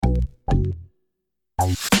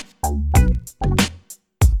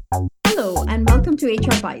Hello, and welcome to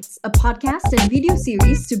HR Bytes, a podcast and video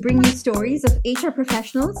series to bring you stories of HR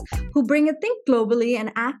professionals who bring a think globally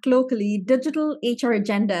and act locally digital HR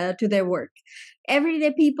agenda to their work.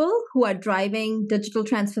 Everyday people who are driving digital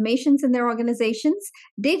transformations in their organizations,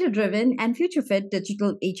 data driven, and future fit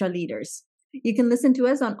digital HR leaders. You can listen to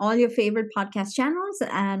us on all your favorite podcast channels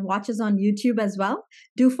and watch us on YouTube as well.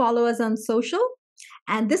 Do follow us on social.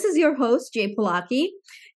 And this is your host, Jay Polaki.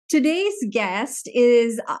 Today's guest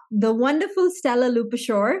is the wonderful Stela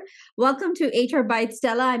Lupushor. Welcome to HR Bytes,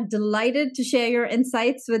 Stela. I'm delighted to share your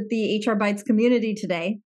insights with the HR Bytes community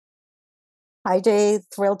today. Hi, Jay.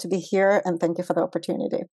 Thrilled to be here, and thank you for the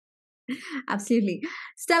opportunity. Absolutely.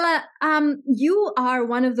 Stela, you are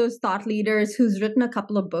one of those thought leaders who's written a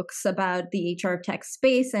couple of books about the HR tech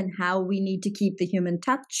space and how we need to keep the human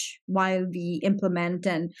touch while we implement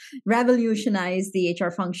and revolutionize the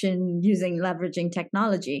HR function using leveraging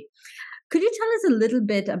technology. Could you tell us a little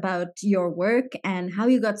bit about your work and how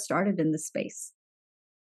you got started in this space?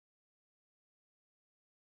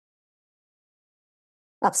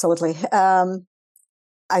 Absolutely.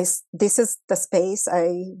 This is the space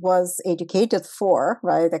I was educated for,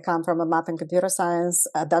 right? I come from a math and computer science.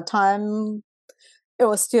 At that time, it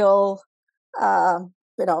was still,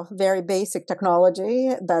 very basic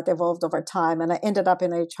technology that evolved over time. And I ended up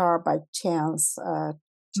in HR by chance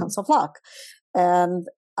of luck. And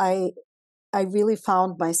I really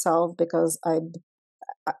found myself because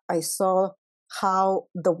I saw how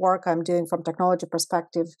the work I'm doing from technology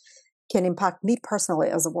perspective can impact me personally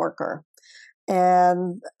as a worker.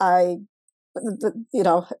 And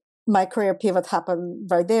my career pivot happened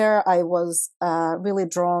right there. I was really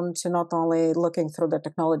drawn to not only looking through the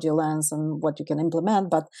technology lens and what you can implement,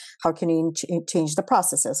 but how can you change the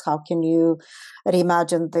processes? How can you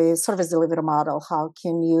reimagine the service delivery model? How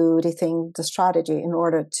can you rethink the strategy in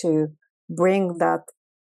order to bring that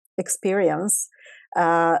experience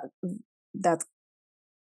that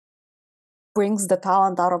brings the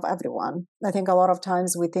talent out of everyone? I think a lot of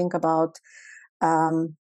times we think about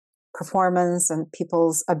performance and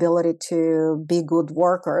people's ability to be good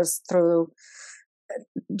workers through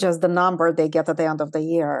just the number they get at the end of the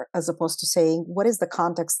year, as opposed to saying, what is the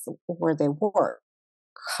context where they work?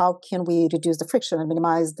 How can we reduce the friction and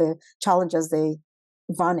minimize the challenges they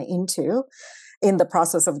run into in the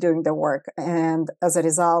process of doing their work? And as a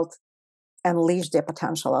result, unleash their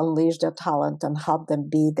potential, unleash their talent, and help them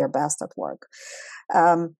be their best at work.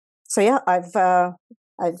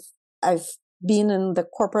 I've been in the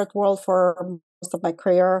corporate world for most of my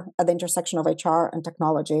career at the intersection of HR and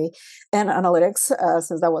technology and analytics,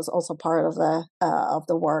 since that was also part of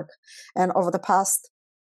the work. And over the past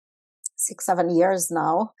 6-7 years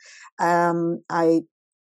now, I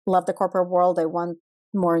love the corporate world. I went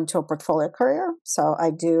more into a portfolio career. So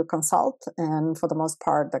I do consult, and for the most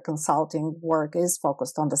part, the consulting work is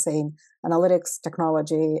focused on the same analytics,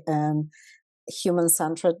 technology, and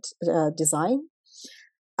human-centered design.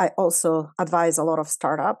 I also advise a lot of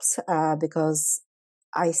startups because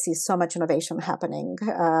I see so much innovation happening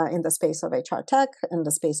in the space of HR tech, in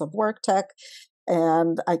the space of work tech,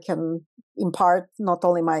 and I can impart not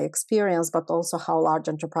only my experience, but also how large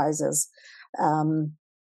enterprises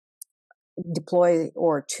deploy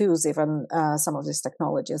or choose even some of these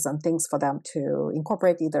technologies and things for them to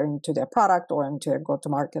incorporate either into their product or into a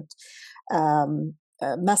go-to-market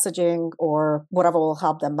messaging or whatever will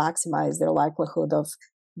help them maximize their likelihood of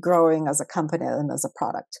growing as a company and as a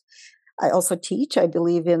product. I also teach. I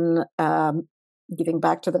believe in giving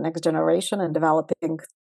back to the next generation and developing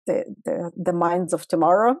the minds of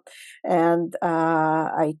tomorrow. And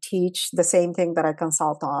I teach the same thing that I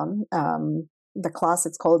consult on. The class,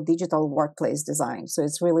 it's called Digital Workplace Design. So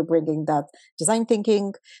it's really bringing that design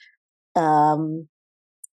thinking,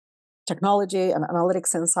 technology and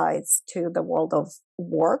analytics insights to the world of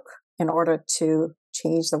work in order to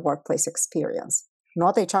change the workplace experience,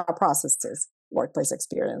 not HR processes, workplace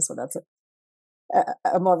experience. So that's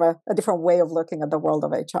a more of a different way of looking at the world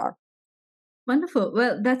of HR. Wonderful.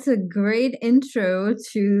 Well, that's a great intro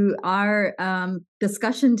to our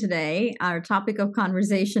discussion today. Our topic of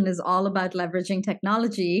conversation is all about leveraging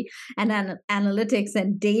technology and analytics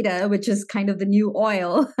and data, which is kind of the new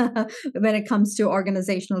oil when it comes to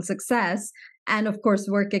organizational success. And of course,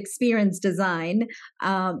 work experience design.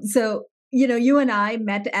 So, you and I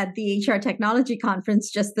met at the HR Technology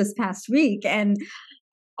Conference just this past week, and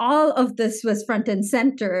all of this was front and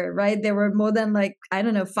center, right? There were more than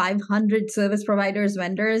 500 service providers,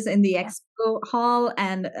 vendors in the expo hall.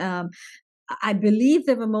 And I believe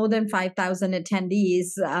there were more than 5,000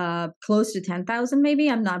 attendees, close to 10,000 maybe.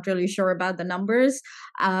 I'm not really sure about the numbers,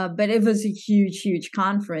 but it was a huge, huge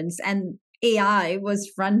conference. And AI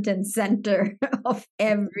was front and center of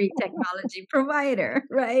every technology provider,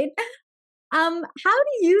 right? How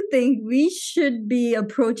do you think we should be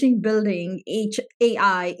approaching building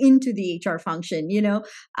AI into the HR function?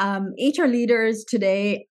 HR leaders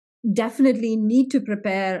today definitely need to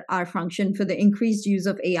prepare our function for the increased use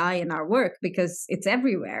of AI in our work because it's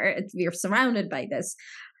everywhere. We're surrounded by this.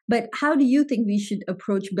 But how do you think we should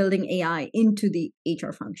approach building AI into the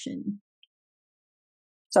HR function?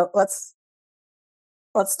 So let's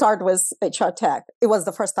start with HR tech. It was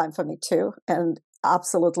the first time for me too, and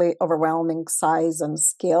absolutely overwhelming size and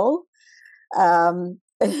skill. And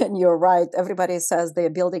you're right. Everybody says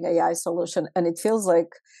they're building AI solution, and it feels like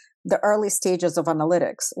the early stages of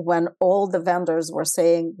analytics when all the vendors were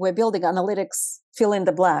saying we're building analytics, fill in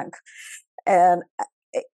the blank. And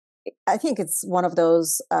I think it's one of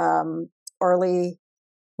those early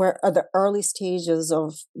the early stages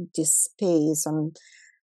of this space, and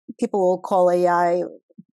people will call AI,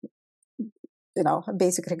 a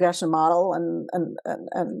basic regression model, and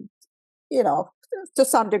to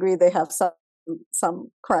some degree they have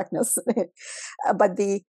some correctness, but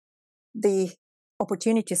the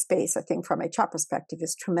opportunity space, I think, from HR perspective,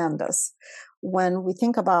 is tremendous. When we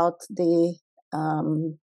think about the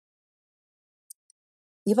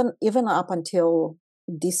even up until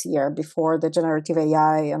this year, before the generative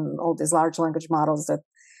AI and all these large language models that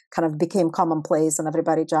kind of became commonplace and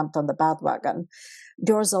everybody jumped on the bandwagon,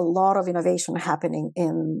 there was a lot of innovation happening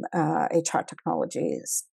in HR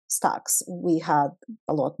technologies stacks. We had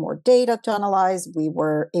a lot more data to analyze. We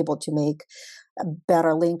were able to make better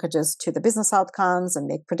linkages to the business outcomes and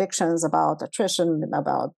make predictions about attrition,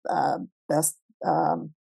 about best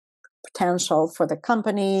potential for the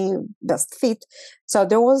company, best fit. So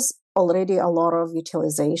there was already a lot of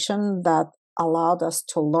utilization that allowed us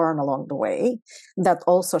to learn along the way, that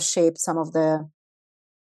also shaped some of the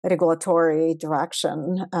regulatory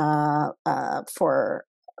direction for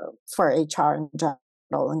HR in general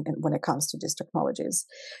when it comes to these technologies.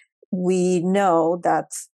 We know that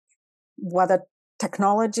whether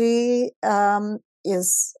technology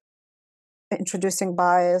is introducing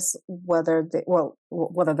bias, whether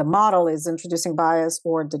the model is introducing bias,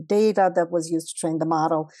 or the data that was used to train the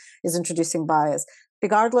model is introducing bias,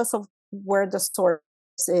 regardless of where the source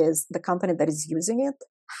is, the company that is using it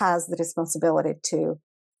has the responsibility to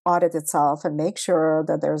audit itself and make sure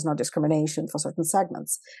that there is no discrimination for certain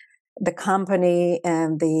segments. The company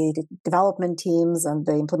and the development teams and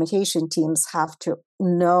the implementation teams have to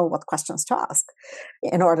know what questions to ask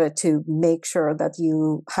in order to make sure that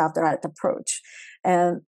you have the right approach.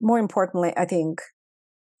 And more importantly, I think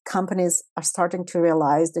companies are starting to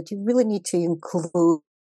realize that you really need to include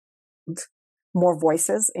more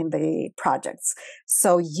voices in the projects.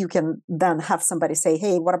 So you can then have somebody say,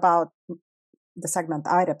 hey, what about the segment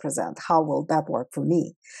I represent? How will that work for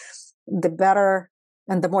me? The better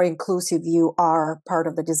and the more inclusive you are part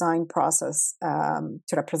of the design process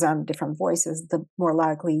to represent different voices, the more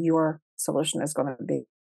likely your solution is going to be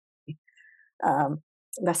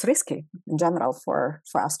less risky in general for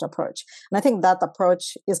us to approach. And I think that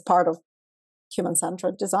approach is part of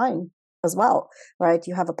human-centered design as well, right?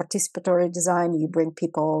 You have a participatory design, you bring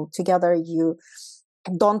people together, you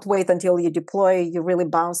don't wait until you deploy, you really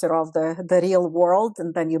bounce it off the real world,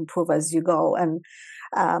 and then you improve as you go. And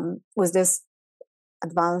with this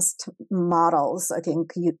advanced models, I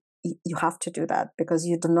think you have to do that, because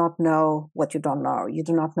you do not know what you don't know. You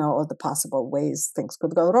do not know all the possible ways things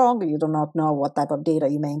could go wrong. You do not know what type of data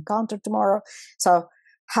you may encounter tomorrow. So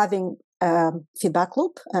having a feedback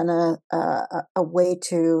loop and a way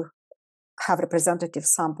to have a representative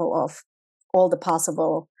sample of all the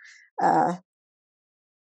possible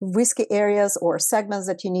risky areas or segments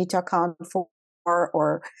that you need to account for,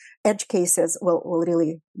 or edge cases will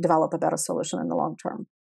really develop a better solution in the long term.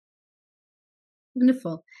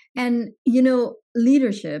 Wonderful. And,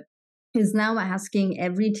 leadership is now asking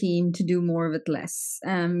every team to do more with less,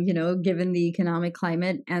 given the economic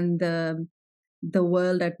climate and the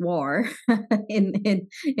world at war in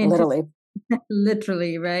Literally.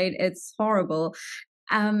 Literally, right? It's horrible.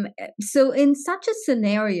 So in such a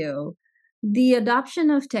scenario, the adoption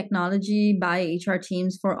of technology by HR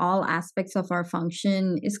teams for all aspects of our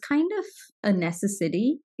function is kind of a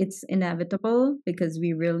necessity. It's inevitable because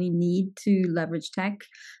we really need to leverage tech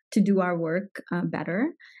to do our work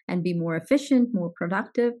better and be more efficient, more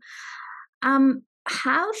productive.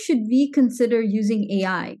 how should we consider using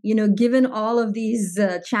AI? Given all of these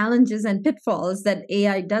challenges and pitfalls that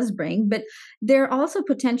AI does bring, but there are also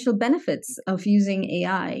potential benefits of using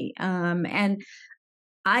AI. And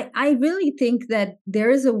I really think that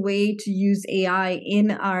there is a way to use AI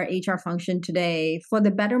in our HR function today for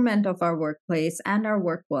the betterment of our workplace and our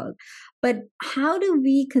work world. But how do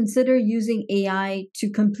we consider using AI to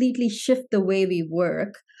completely shift the way we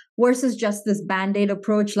work versus just this band-aid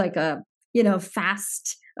approach, like a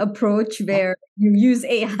fast approach where you use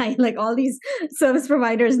AI, like all these service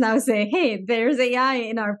providers now say, hey, there's AI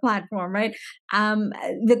in our platform, right?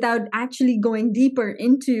 Without actually going deeper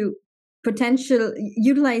into potential,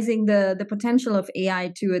 utilizing the potential of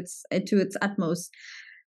AI to its utmost.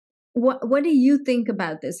 What do you think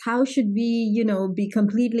about this? How should we be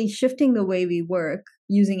completely shifting the way we work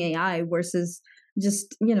using AI versus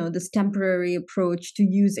just this temporary approach to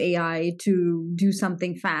use AI to do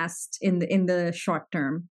something fast in the short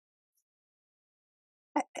term?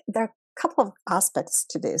 There are a couple of aspects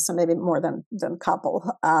to this, so maybe more than a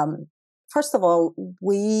couple. First of all,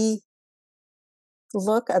 we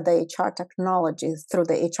look at the HR technology through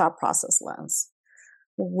the HR process lens.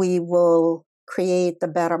 We will create a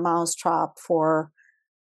better mousetrap for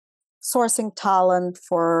sourcing talent,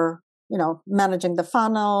 for managing the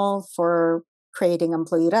funnel, for creating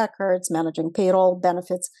employee records, managing payroll,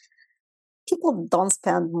 benefits. People don't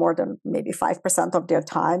spend more than maybe 5% of their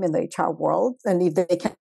time in the HR world, and if they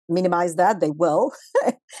can minimize that, they will.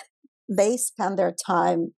 They spend their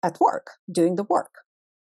time at work, doing the work.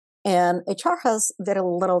 And HR has very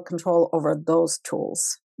little control over those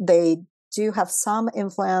tools. They do have some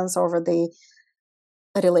influence over the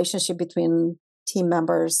relationship between team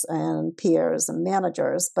members and peers and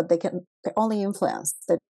managers, but they only influence.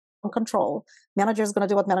 They don't control. Manager is going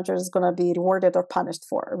to do what manager is going to be rewarded or punished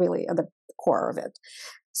for, really, at the core of it.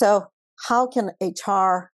 So how can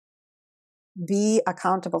HR be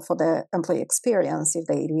accountable for the employee experience if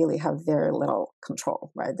they really have very little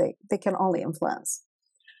control, right? They can only influence.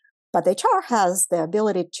 But HR has the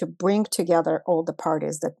ability to bring together all the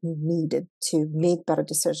parties that needed to make better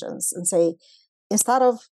decisions and say, instead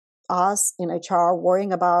of us in HR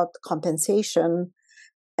worrying about compensation,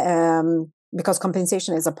 because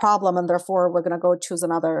compensation is a problem, and therefore we're going to go choose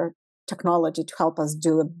another technology to help us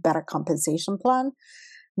do a better compensation plan,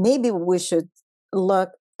 maybe we should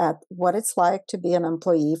look at what it's like to be an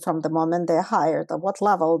employee from the moment they're hired, at what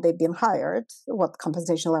level they've been hired, what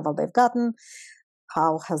compensation level they've gotten,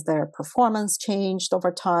 how has their performance changed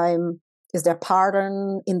over time? Is there a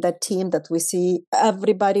pattern in that team that we see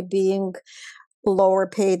everybody being lower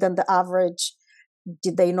paid than the average?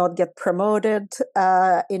 Did they not get promoted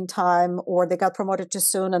in time, or they got promoted too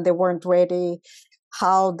soon and they weren't ready?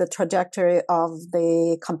 How the trajectory of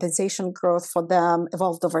the compensation growth for them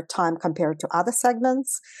evolved over time compared to other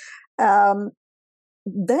segments? Then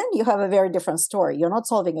you have a very different story. You're not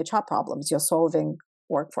solving HR problems, you're solving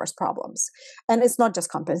workforce problems. And it's not just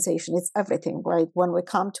compensation, it's everything, right? When we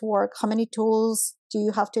come to work, how many tools do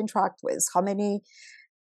you have to interact with? How many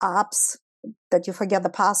apps that you forget the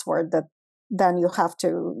password, that then you have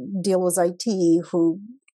to deal with IT,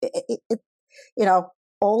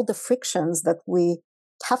 all the frictions that we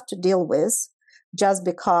have to deal with just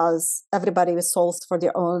because everybody solves for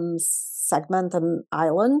their own segment and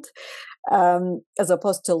island, as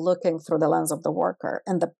opposed to looking through the lens of the worker.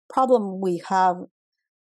 And the problem we have,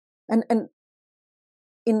 and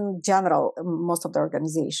in general, most of the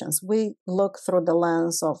organizations, we look through the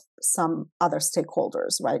lens of some other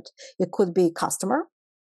stakeholders, right? It could be customer,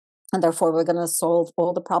 and therefore we're going to solve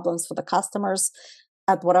all the problems for the customers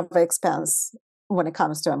at whatever expense when it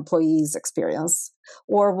comes to employees' experience.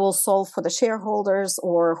 Or we'll solve for the shareholders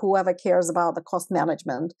or whoever cares about the cost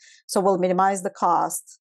management. So we'll minimize the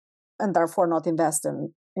cost and therefore not invest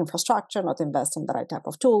in infrastructure, not invest in the right type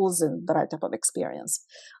of tools and the right type of experience.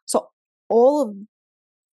 So all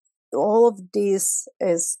of this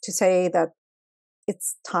is to say that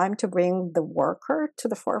it's time to bring the worker to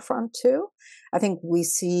the forefront too. I think we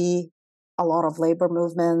see a lot of labor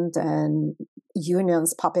movement and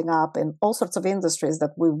unions popping up in all sorts of industries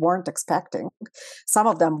that we weren't expecting. Some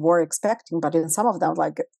of them were expecting, but in some of them,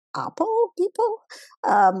 like Apple people,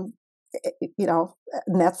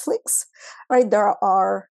 Netflix, right? There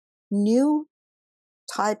are new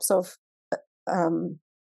types of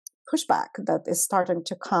pushback that is starting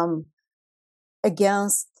to come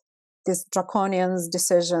against these draconian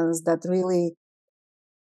decisions that really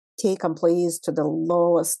take employees to the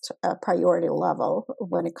lowest priority level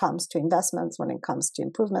when it comes to investments, when it comes to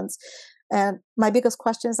improvements. And my biggest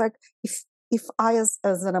question is like, if I as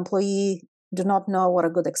an employee do not know what a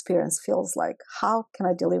good experience feels like, how can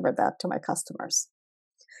I deliver that to my customers?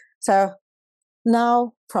 So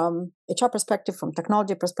now, from HR perspective, from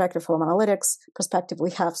technology perspective, from analytics perspective,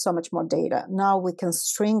 we have so much more data. Now we can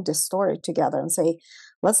string this story together and say,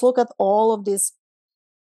 let's look at all of these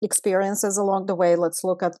experiences along the way. Let's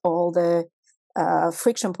look at all the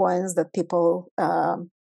friction points that people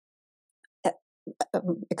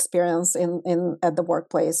experience in at the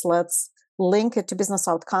workplace. Let's link it to business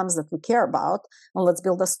outcomes that we care about, and let's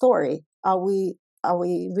build a story. Are we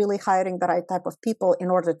really hiring the right type of people in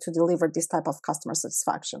order to deliver this type of customer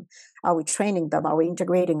satisfaction? Are we training them? Are we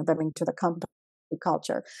integrating them into the company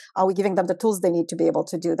culture? Are we giving them the tools they need to be able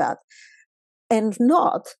to do that? And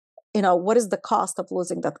not, what is the cost of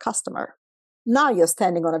losing that customer? Now you're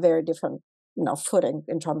standing on a very different, footing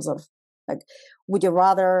in terms of, like, would you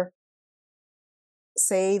rather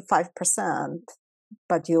save 5%,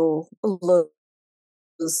 but you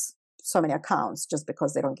lose so many accounts just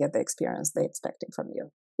because they don't get the experience they're expecting from you?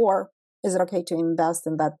 Or is it okay to invest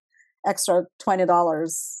in that extra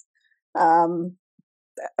 $20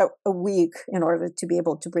 a week in order to be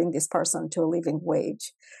able to bring this person to a living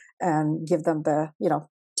wage and give them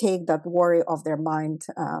take that worry off their mind,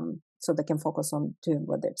 so they can focus on doing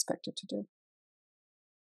what they're expected to do?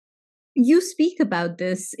 You speak about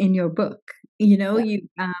this in your book.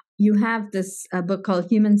 You have this book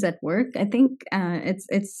called Humans at Work. I think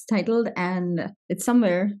it's titled, and it's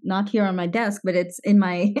somewhere, not here on my desk, but it's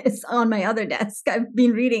it's on my other desk. I've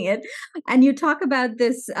been reading it, and you talk about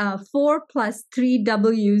this 4+3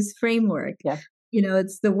 Ws framework. Yeah.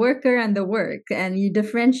 It's the worker and the work, and you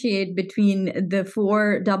differentiate between the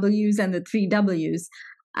 4 Ws and the 3 Ws.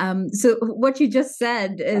 So what you just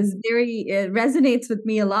said is very resonates with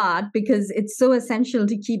me a lot, because it's so essential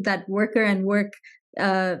to keep that worker and work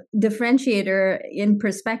differentiator in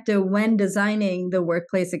perspective when designing the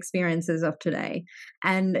workplace experiences of today.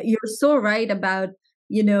 And you're so right about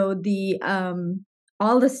the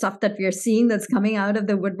all the stuff that we're seeing that's coming out of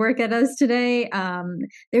the woodwork at us today.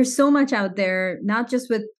 There's so much out there, not just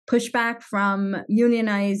with pushback from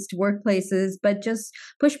unionized workplaces, but just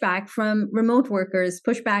pushback from remote workers,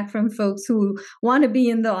 pushback from folks who want to be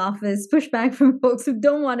in the office, pushback from folks who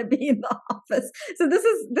don't want to be in the office. So this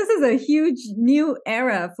is a huge new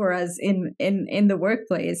era for us in the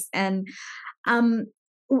workplace. And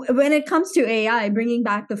when it comes to AI, bringing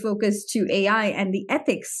back the focus to AI and the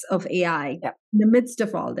ethics of AI, in the midst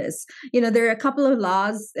of all this, there are a couple of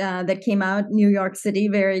laws that came out. New York City,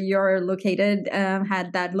 where you're located,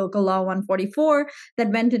 had that local law 144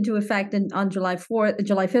 that went into effect on July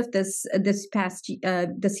 5th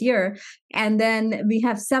this year. And then we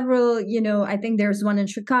have several, I think there's one in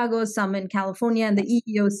Chicago, some in California, and the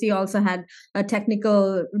EEOC also had a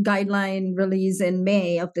technical guideline release in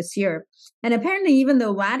May of this year. And apparently, even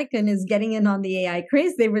the Vatican is getting in on the AI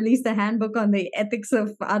craze. They released a handbook on the ethics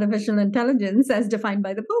of artificial intelligence as defined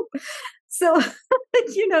by the Pope. So,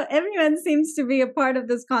 everyone seems to be a part of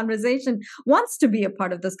this conversation, wants to be a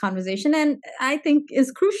part of this conversation, and I think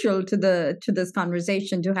is crucial to this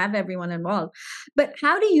conversation to have everyone involved. But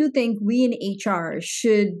how do you think we in HR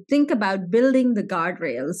should think about building the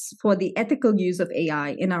guardrails for the ethical use of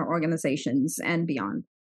AI in our organizations and beyond?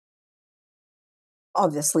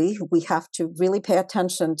 Obviously, we have to really pay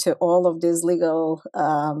attention to all of these legal,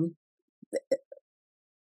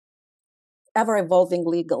 ever-evolving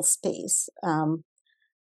legal space.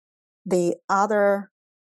 The other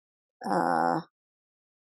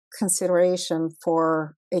consideration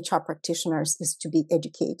for HR practitioners is to be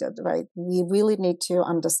educated, right? We really need to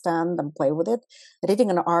understand and play with it. Reading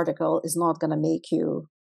an article is not going to make you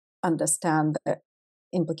understand the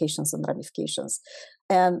implications and ramifications.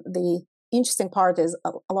 And the interesting part is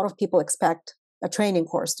a lot of people expect a training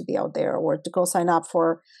course to be out there, or to go sign up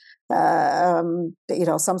for some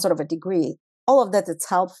sort of a degree. All of that, it's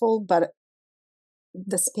helpful, but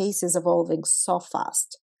the space is evolving so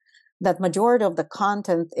fast that majority of the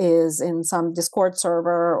content is in some Discord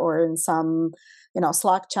server or in some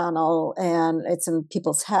Slack channel, and it's in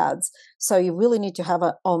people's heads. So you really need to have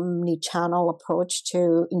an omni-channel approach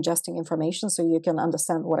to ingesting information so you can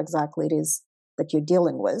understand what exactly it is that you're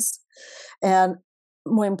dealing with. And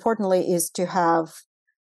more importantly is to have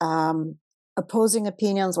opposing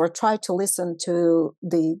opinions, or try to listen to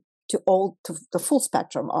the full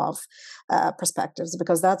spectrum of perspectives,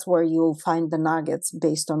 because that's where you'll find the nuggets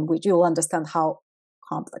based on which you'll understand how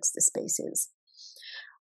complex the space is.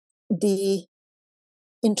 The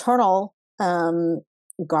internal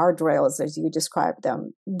guardrails, as you described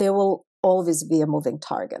them, they will always be a moving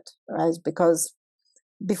target, right? Because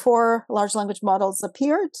before large language models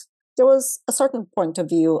appeared, there was a certain point of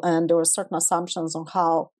view and there were certain assumptions on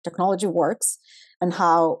how technology works and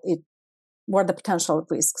what are the potential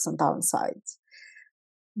risks and downsides.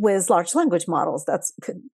 with large language models, that's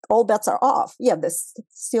all bets are off. Yeah, there's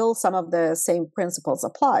still some of the same principles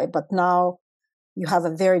apply, but now you have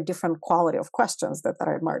a very different quality of questions that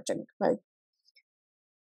are emerging, right?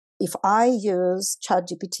 If I use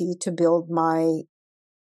ChatGPT to build my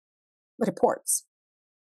reports,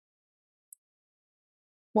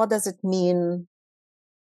 what does it mean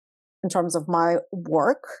in terms of my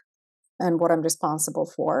work and what I'm responsible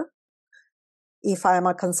for? If I'm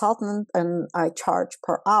a consultant and I charge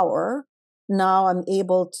per hour, now I'm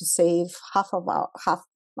able to save half,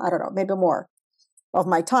 I don't know, maybe more of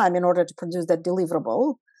my time in order to produce that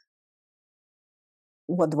deliverable.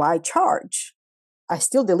 What do I charge? I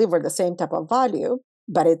still deliver the same type of value,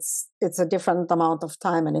 but it's a different amount of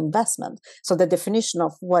time and investment. So the definition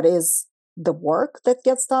of what is the work that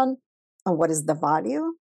gets done and what is the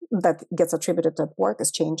value that gets attributed to that work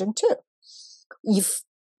is changing too. If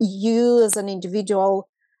you as an individual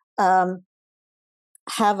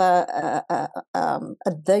have a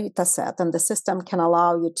data set and the system can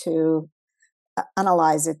allow you to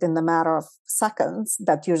analyze it in the matter of seconds,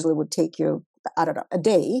 that usually would take you, I don't know, a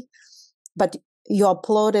day, but you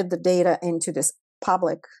uploaded the data into this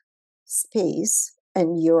public space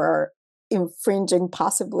and you're infringing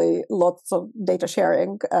possibly lots of data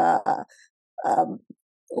sharing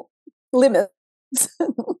limits.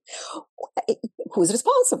 Who's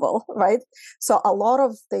responsible, right? So a lot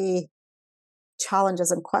of the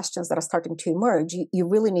challenges and questions that are starting to emerge, you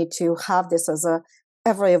really need to have this as a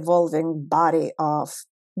ever evolving body of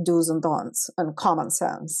do's and don'ts and common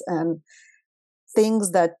sense and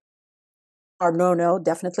things that are no,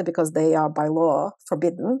 definitely because they are by law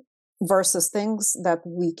forbidden, versus things that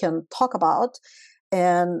we can talk about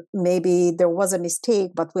and maybe there was a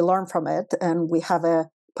mistake, but we learn from it and we have a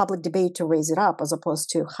public debate to raise it up as opposed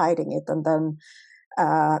to hiding it and then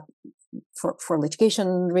for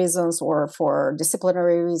litigation reasons or for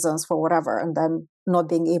disciplinary reasons, for whatever, and then not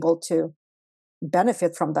being able to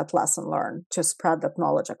benefit from that lesson learned to spread that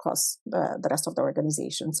knowledge across the rest of the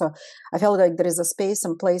organization. So I feel like there is a space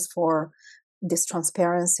and place for this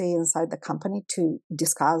transparency inside the company to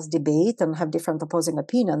discuss, debate, and have different opposing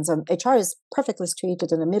opinions. And HR is perfectly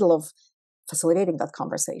situated in the middle of facilitating that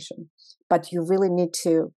conversation. But you really need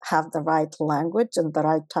to have the right language and the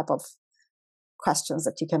right type of questions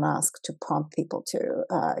that you can ask to prompt people to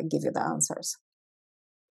give you the answers.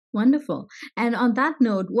 Wonderful. And on that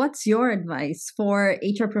note, what's your advice for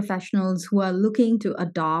HR professionals who are looking to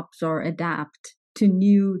adopt or adapt to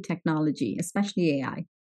new technology, especially AI?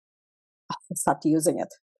 Start using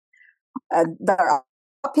it. There are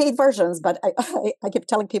paid versions, but I keep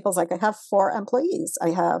telling people, like, I have 4 employees. I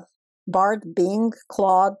have Bard, Bing,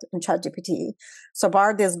 Claude, and ChatGPT. So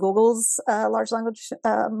Bard is Google's large language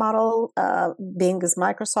model. Bing is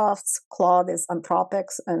Microsoft's. Claude is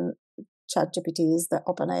Anthropic's, and ChatGPT is the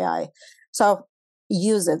OpenAI. So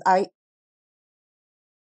use it. I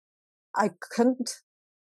couldn't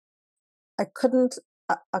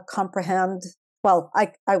comprehend. Well,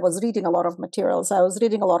 I was reading a lot of materials. I was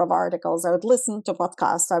reading a lot of articles. I would listen to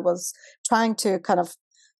podcasts. I was trying to kind of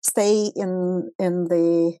stay in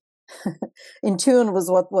the in tune with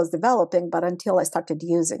what was developing. But until I started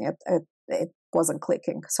using it, it wasn't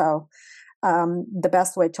clicking. So the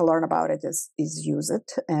best way to learn about it is use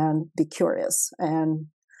it and be curious and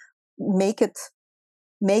make it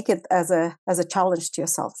as a challenge to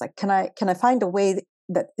yourself. Like, can I find a way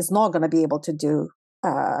that is not going to be able to do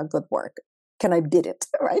good work? Can I bid it,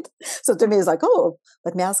 right? So to me, it's like, oh,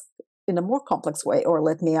 let me ask in a more complex way, or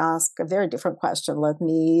let me ask a very different question. Let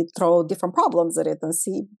me throw different problems at it and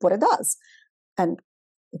see what it does. And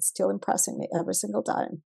it's still impressing me every single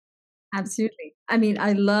time. Absolutely. I mean,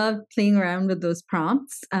 I love playing around with those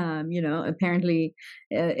prompts. Apparently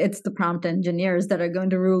it's the prompt engineers that are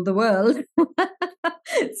going to rule the world.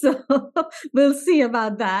 So we'll see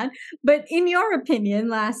about that. But in your opinion,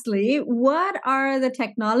 lastly, what are the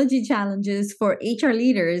technology challenges for HR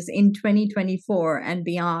leaders in 2024 and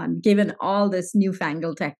beyond, given all this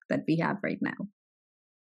newfangled tech that we have right now?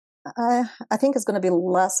 I think it's going to be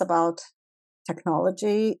less about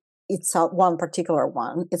technology itself, one particular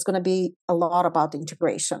one. It's going to be a lot about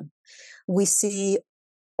integration. We see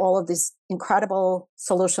all of these incredible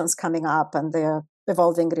solutions coming up and they're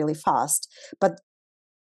evolving really fast, but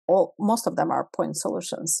most of them are point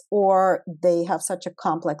solutions, or they have such a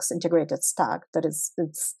complex integrated stack that it's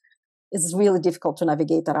really difficult to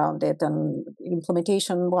navigate around it, and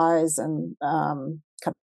implementation wise and kind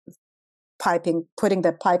of putting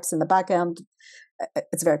the pipes in the back end,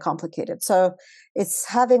 it's very complicated. So it's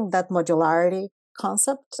having that modularity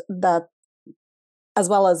concept, that as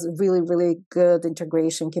well as really, really good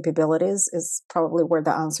integration capabilities, is probably where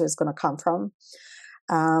the answer is going to come from.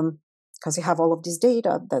 because you have all of this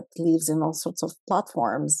data that lives in all sorts of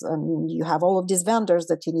platforms, and you have all of these vendors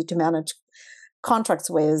that you need to manage contracts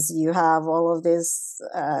with. You have all of these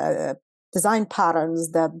design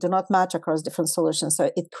patterns that do not match across different solutions.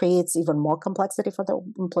 So it creates even more complexity for the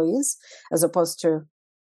employees as opposed to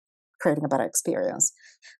creating a better experience.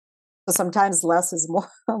 So sometimes less is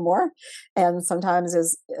more, and sometimes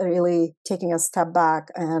is really taking a step back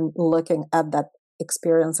and looking at that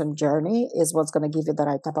experience and journey is what's going to give you the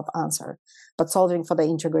right type of answer. But solving for the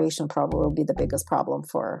integration problem will be the biggest problem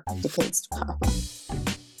for decades to come.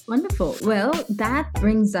 Wonderful. Well, that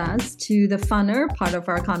brings us to the funner part of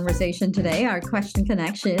our conversation today, our question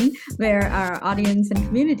connection, where our audience and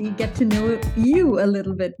community get to know you a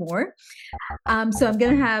little bit more. So I'm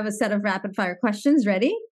going to have a set of rapid fire questions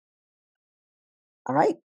ready. All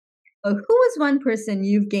right. Who is one person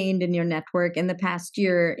you've gained in your network in the past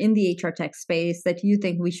year in the HR tech space that you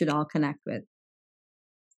think we should all connect with?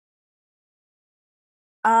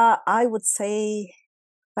 I would say,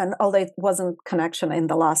 and although it wasn't connection in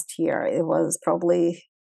the last year, it was probably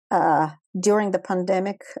during the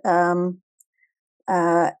pandemic,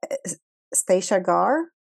 Stacia Gar.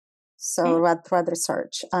 So Red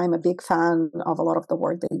Research. I'm a big fan of a lot of the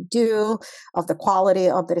work they do, of the quality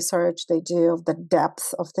of the research they do, of the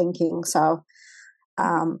depth of thinking. So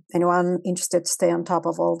anyone interested to stay on top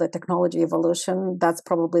of all the technology evolution, that's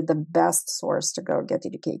probably the best source to go get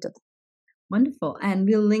educated. Wonderful. And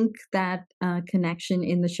we'll link that connection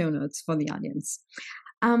in the show notes for the audience.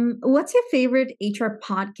 What's your favorite HR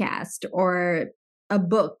podcast or a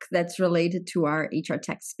book that's related to our HR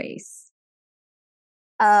tech space?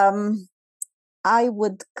 I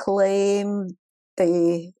would claim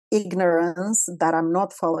the ignorance that I'm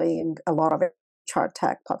not following a lot of HR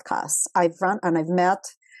tech podcasts. I've run and I've met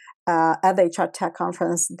at the HR tech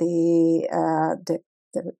conference the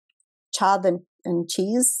Chad and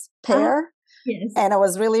Cheese pair. Yes. And I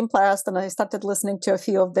was really impressed, and I started listening to a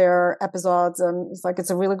few of their episodes, and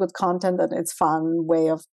it's a really good content, and it's fun way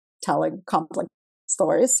of telling complex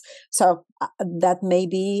stories. So that may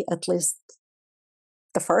be at least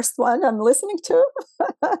the first one I'm listening to.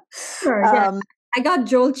 Sure, yeah. I got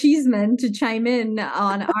Joel Cheeseman to chime in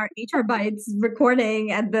on our HR Bytes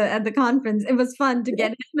recording at the conference. It was fun to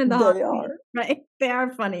get him in the hot seat, right? They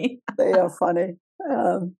are funny. They are funny.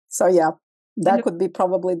 So yeah, that could be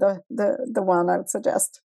probably the one I would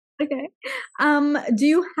suggest. Okay. Do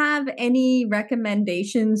you have any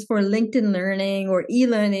recommendations for LinkedIn Learning or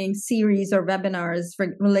e-learning series or webinars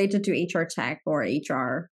related to HR tech or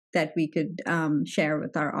HR that we could share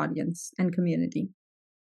with our audience and community?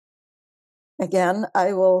 Again,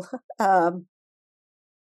 I will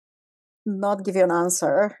not give you an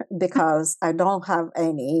answer because I don't have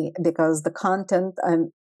any, because the content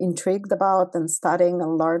I'm intrigued about and studying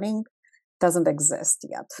and learning doesn't exist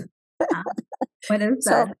yet. What is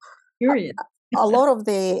that? So, curious. A lot of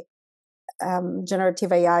the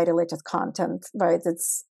generative AI related content, right?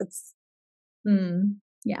 It's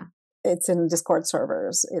yeah. It's in Discord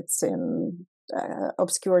servers. It's in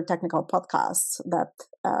obscure technical podcasts that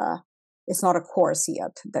it's not a course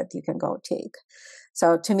yet that you can go take.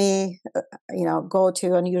 So to me, go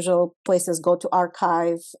to unusual places, go to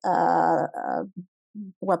archive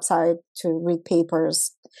website to read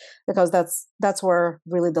papers, because that's where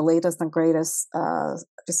really the latest and greatest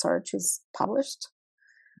research is published.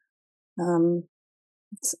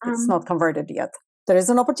 It's not converted yet. There is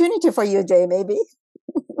an opportunity for you, Jay, maybe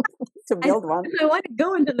to build one. I want to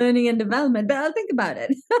go into learning and development, but I'll think about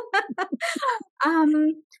it.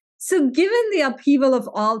 So given the upheaval of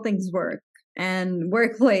all things work and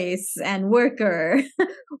workplace and worker,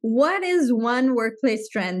 what is one workplace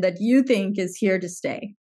trend that you think is here to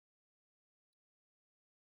stay?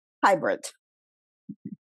 Hybrid.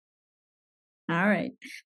 All right.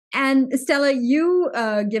 And Stela, you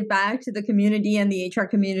give back to the community and the HR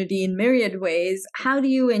community in myriad ways. How do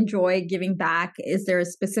you enjoy giving back? Is there a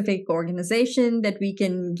specific organization that we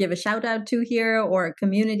can give a shout out to here, or a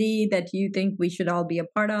community that you think we should all be a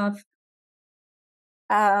part of?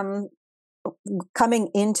 Coming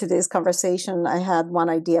into this conversation, I had one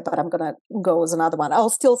idea, but I'm going to go with another one. I'll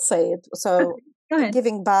still say it. So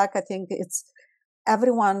giving back, I think it's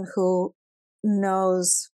everyone who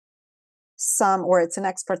knows some, or it's an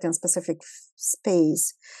expert in specific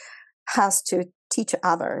space, has to teach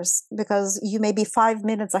others, because you may be 5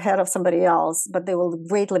 minutes ahead of somebody else, but they will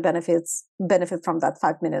greatly benefit from that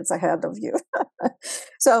 5 minutes ahead of you.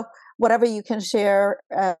 So whatever you can share,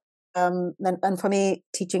 and for me,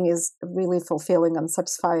 teaching is a really fulfilling and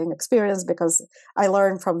satisfying experience, because I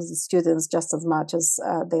learn from the students just as much as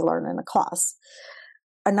they learn in a class.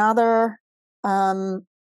 Another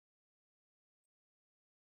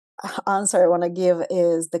answer I want to give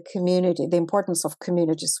is the community, the importance of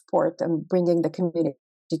community support and bringing the community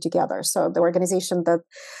together. So the organization that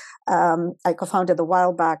I co-founded a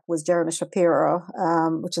while back was Jeremy Shapiro,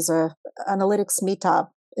 which is a analytics meetup.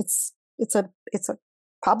 It's a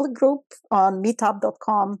public group on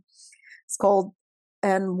meetup.com. It's called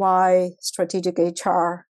NY Strategic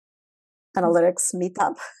HR Analytics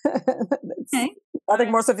Meetup. It's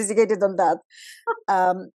nothing more sophisticated than that.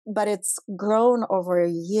 But it's grown over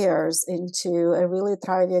years into a really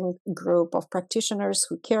thriving group of practitioners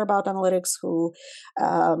who care about analytics, who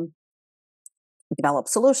develop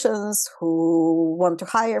solutions, who want to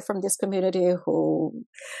hire from this community, who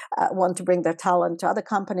want to bring their talent to other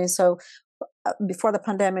companies. So before the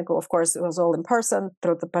pandemic, of course, it was all in person.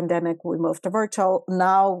 Through the pandemic, we moved to virtual.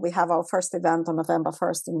 Now we have our first event on November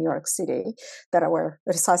 1st in New York City that we're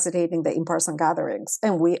resuscitating the in-person gatherings.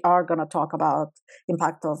 And we are going to talk about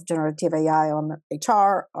impact of generative AI on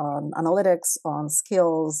HR, on analytics, on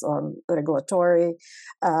skills, on regulatory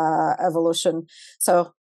evolution.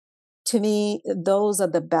 So to me, those are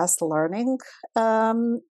the best learning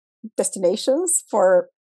destinations for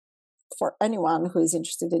anyone who is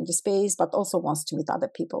interested in the space, but also wants to meet other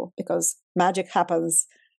people, because magic happens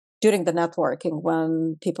during the networking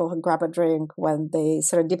when people grab a drink, when they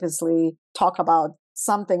serendipitously talk about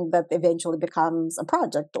something that eventually becomes a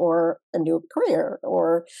project or a new career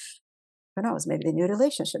or, who knows, maybe a new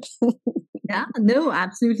relationship. Yeah, no,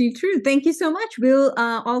 absolutely true. Thank you so much. We'll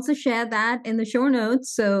also share that in the show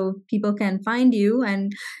notes so people can find you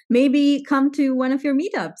and maybe come to one of your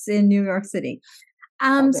meetups in New York City.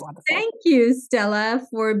 Thank you, Stela,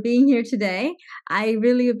 for being here today. I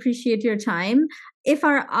really appreciate your time. If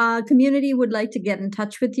our community would like to get in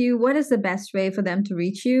touch with you, what is the best way for them to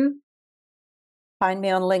reach you? Find me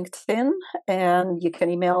on LinkedIn, and you can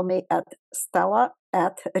email me at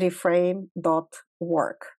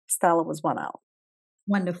stela@reframe.work. Stela was one L.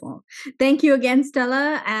 Wonderful. Thank you again,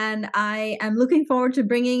 Stela. And I am looking forward to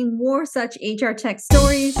bringing more such HR tech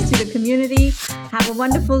stories to the community. Have a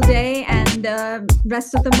wonderful day and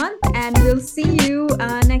rest of the month. And we'll see you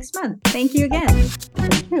next month. Thank you again.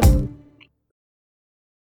 Thank you.